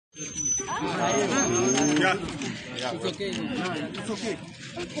Yeah. It's okay. It's okay.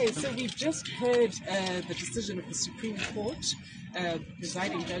 Okay, so we've just heard the decision of the Supreme Court.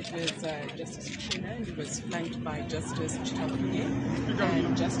 Presiding judge was Justice Uchena, and he was flanked by Justice Chitakunye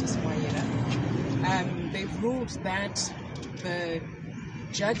and Justice Mahere. They've ruled that the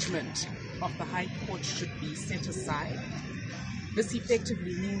judgment of the High Court should be set aside. This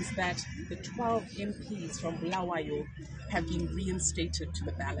effectively means that the 12 MPs from Bulawayo have been reinstated to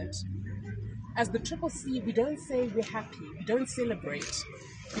the ballot. As the CCC, we don't say we're happy, we don't celebrate,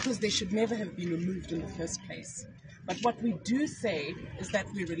 because they should never have been removed in the first place. But what we do say is that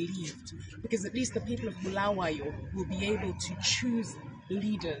we're relieved, because at least the people of Bulawayo will be able to choose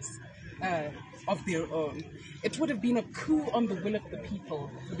leaders of their own. It would have been a coup on the will of the people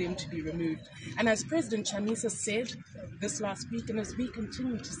for them to be removed. And as President Chamisa said this last week, and as we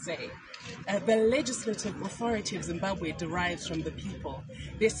continue to say, the legislative authority of Zimbabwe derives from the people.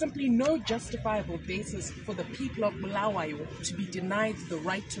 There's simply no justifiable basis for the people of Bulawayo to be denied the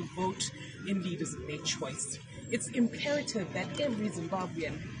right to vote in leaders of their choice. It's imperative that every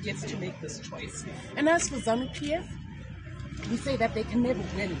Zimbabwean gets to make this choice. And as for ZANU-PF, we say that they can never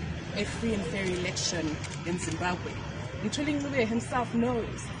win a free and fair election in Zimbabwe. Ntuli himself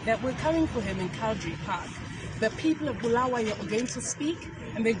knows that we're coming for him in Cowdrey Park. The people of Bulawayo are going to speak,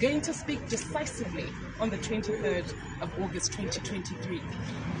 and they're going to speak decisively on the 23rd of August 2023.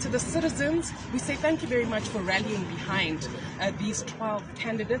 To the citizens, we say thank you very much for rallying behind these 12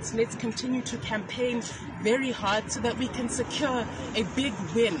 candidates. Let's continue to campaign very hard so that we can secure a big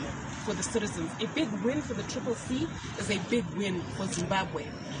win for the citizens. A big win for the CCC is a big win for Zimbabwe.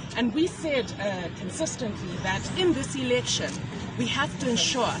 And we said consistently that in this election, we have to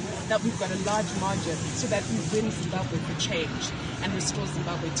ensure that we've got a large margin so that we win Zimbabwe for change and restore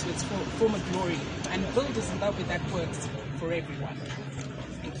Zimbabwe to its former glory and build a Zimbabwe that works for everyone.